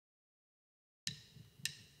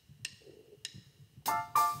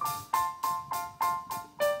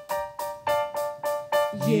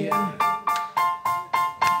Yeah.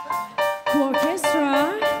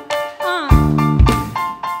 Orkestra.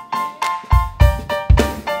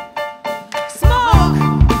 Smoke.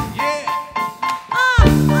 Yeah.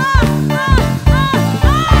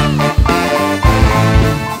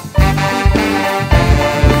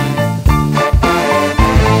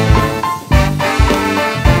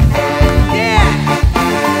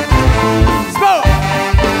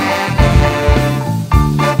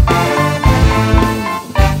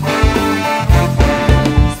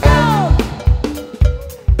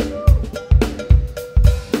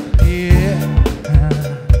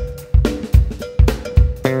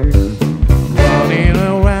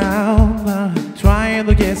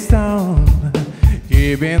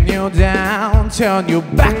 Keeping you down, turn your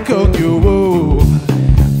back on your wall.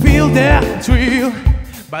 Feel that thrill,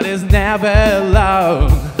 but it's never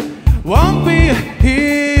alone. Won't be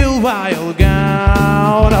here while you're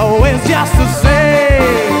gone. Always just the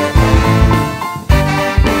same.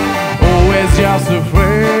 Always just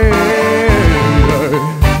afraid.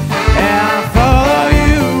 And I follow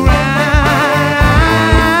you around.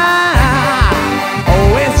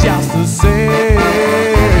 Always just the same.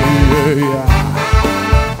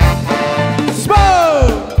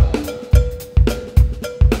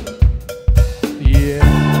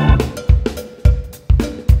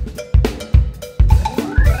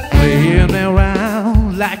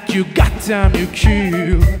 Like you got time you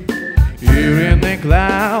kill. You're in the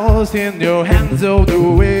clouds, in your hands of the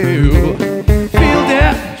wheel. Feel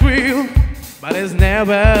that thrill, but it's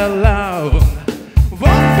never alone.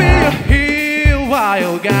 Won't be here while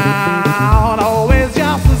you're gone. Always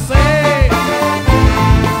just the same.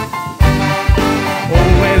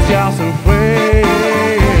 Always just afraid.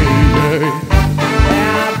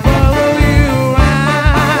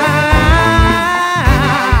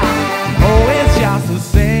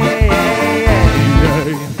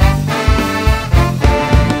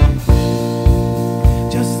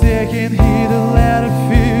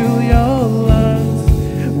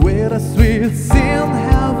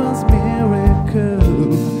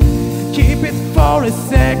 For a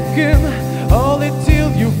second, hold it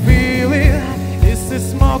till you feel it. It's the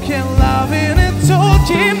smoke and loving and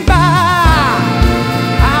talking about.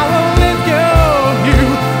 I won't let go of you,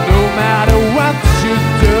 no matter what you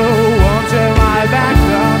do. Won't turn my back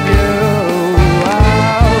on you.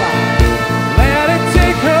 Let it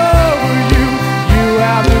take over you. You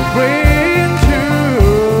have to bring true.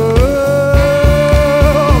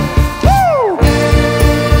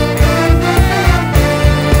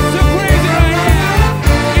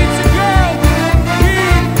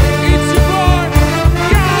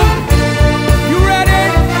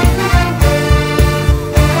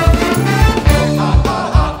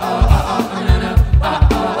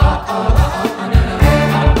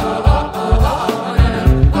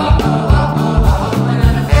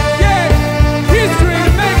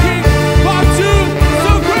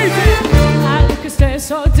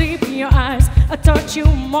 You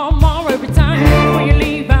more every time. When you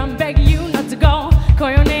leave, I'm begging you not to go. Call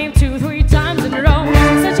your name 2-3 times in a row.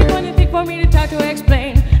 Such a funny thing for me to try to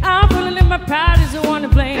explain. I'm feeling in my pride is the one to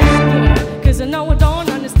blame. Yeah, cause I know I don't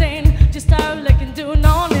understand just how I can do an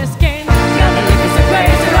honest game. Got me looking so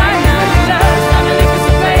crazy right now. Your love got me looking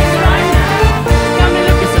so crazy right now. Got me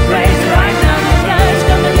looking so crazy right now. Your love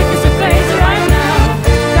got me looking so crazy right now.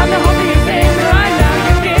 Got me hoping you save me right now.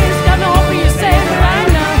 Your kiss got me hoping you save me right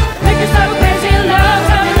now. Make it so crazy.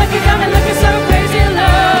 Got me looking so crazy in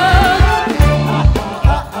love.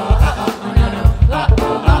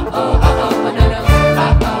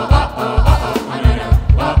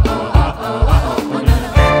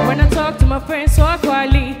 When I talk to my friends so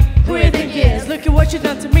quietly, within years, look at what you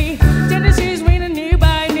done to me. Tendencies mean a new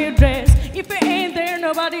buy, new dress. If it ain't there,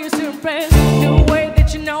 nobody is to impress. No way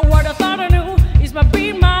that you know what I thought I knew. Is my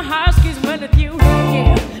beat, my heart, skies when with you.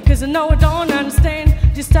 Yeah, cause I know I don't understand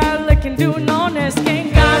just how I can do an honest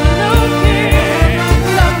game. Got me looking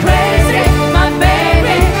so crazy, my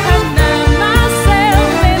baby. I'm not myself,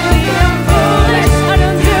 lately I'm foolish. I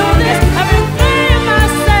don't do this, I've been playing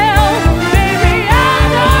myself. Baby, I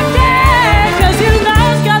don't care, cause your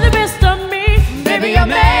love's got the best of me. Baby, you're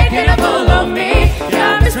making a fool of me.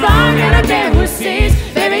 Got me strong and I can't resist.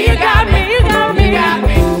 Baby, you got me, you got me, you got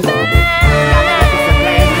me.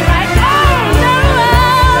 Right now, no,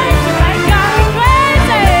 got me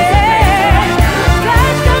crazy.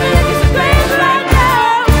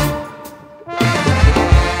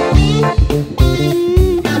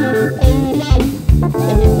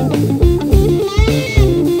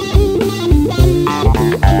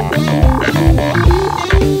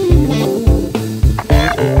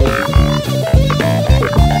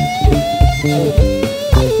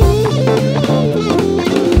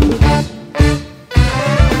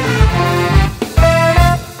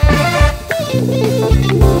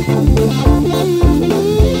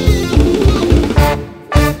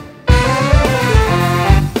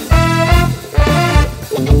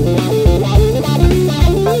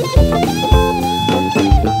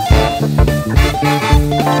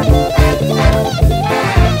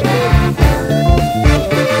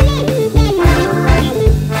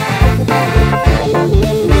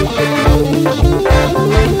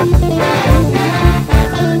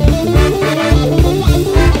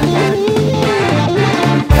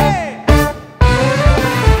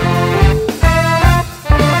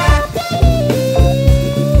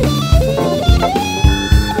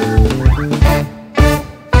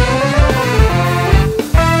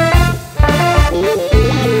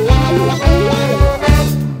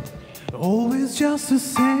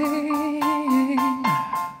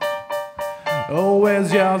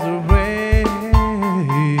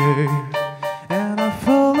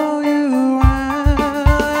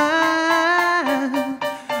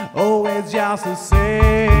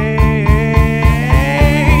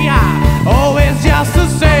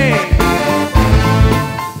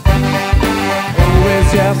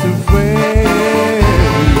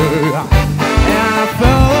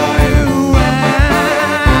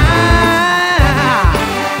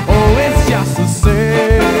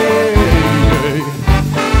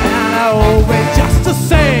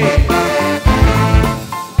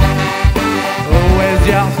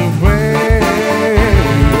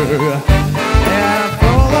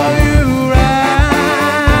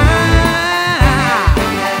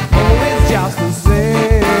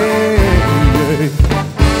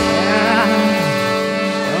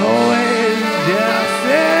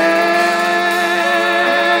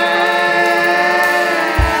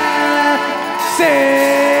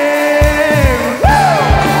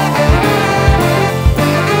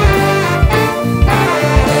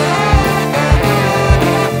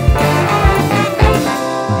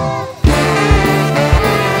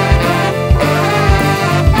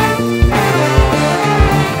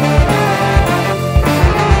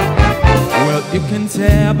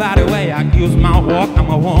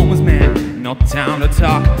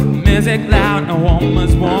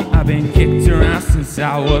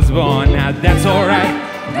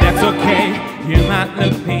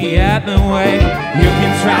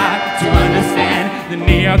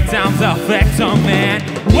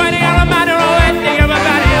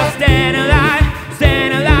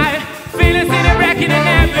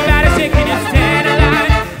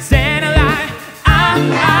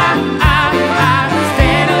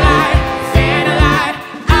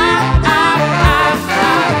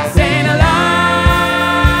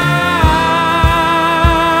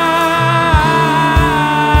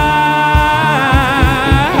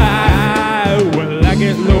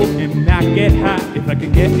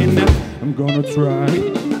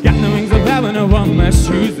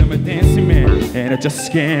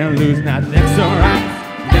 Just can't lose, now that's alright,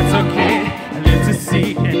 that's okay. I live to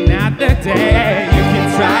see another day. You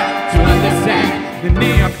can try to understand the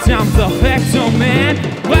New York Times effect, oh man.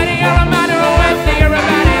 Waiting on a matter